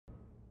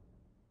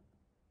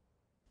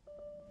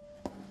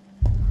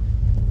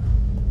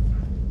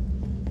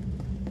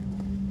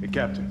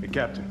Captain.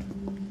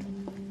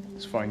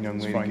 This fine young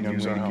lady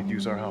could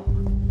use our help.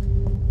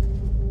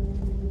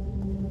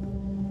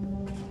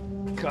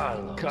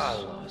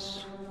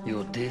 Carlos,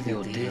 you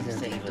didn't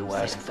think to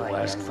ask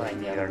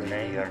fine your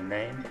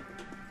name?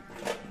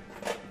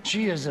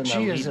 She is an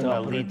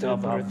elite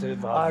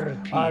operative of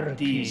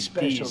RPT,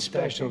 Special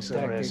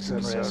Tactics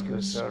and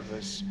Rescue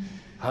Service.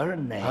 Her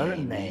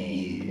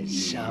name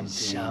is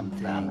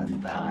something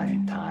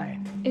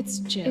Valentine. It's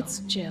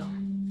Jill.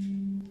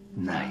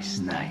 Nice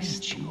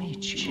to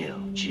meet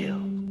you,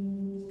 Jill.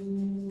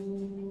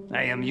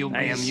 I am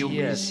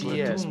UBCS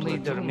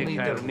platoon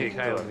leader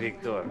Mikhail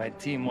Victor. My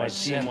team was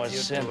sent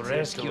to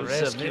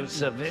rescue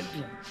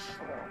civilians.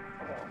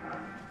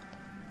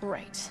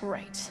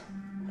 Right.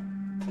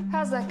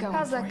 How's that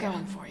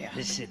going for you?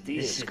 The city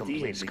is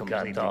completely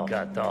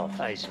cut off,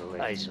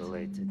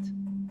 isolated.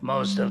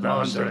 Most of the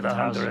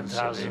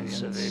 100,000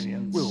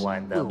 civilians will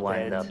wind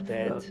up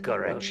dead.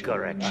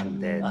 Correction,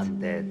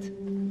 dead.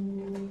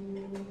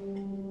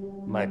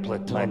 My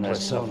platoon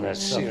has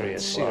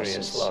serious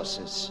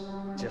losses.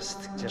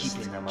 Just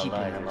keeping them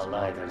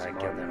alive and I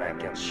can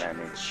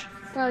manage.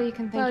 Well, you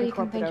can thank your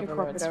corporate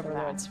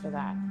overlords for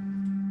that.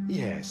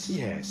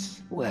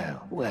 Yes.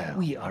 Well,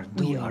 we are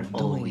doing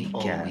all we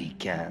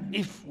can.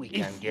 If we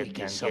can get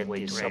the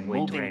subway train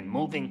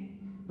moving,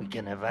 we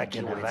can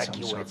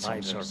evacuate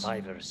some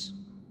survivors.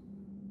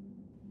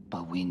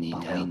 But we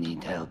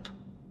need help.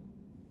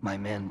 My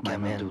men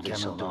cannot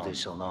do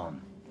this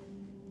alone.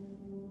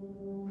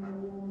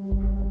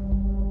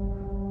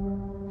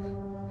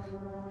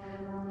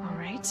 All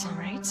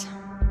right.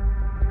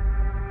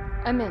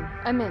 I'm in.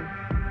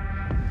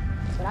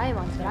 But I am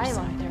on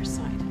their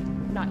side,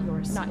 not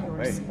yours.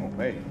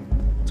 Hey.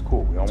 It's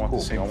cool. We all want the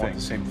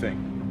same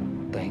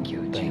thing. Thank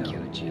you,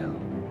 Jill.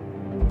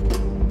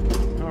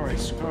 All right,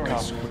 super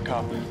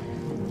cop.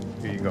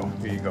 Here you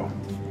go.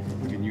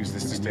 We can use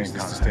this to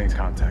stay in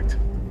contact.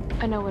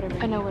 I know what a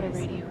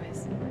radio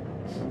is.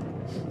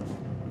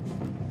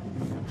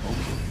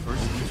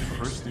 Okay,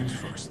 first things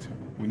first.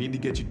 We need to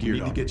get you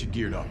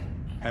geared up.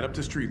 Head up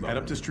to street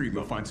level.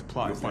 You'll find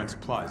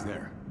supplies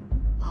there.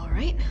 All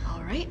right.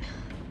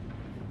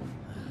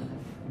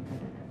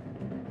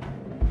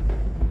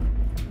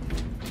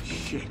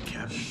 Shit,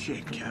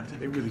 Captain.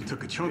 They really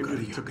took a chunk out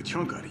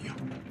of you.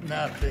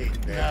 Nothing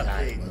that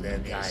I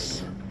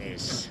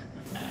miss.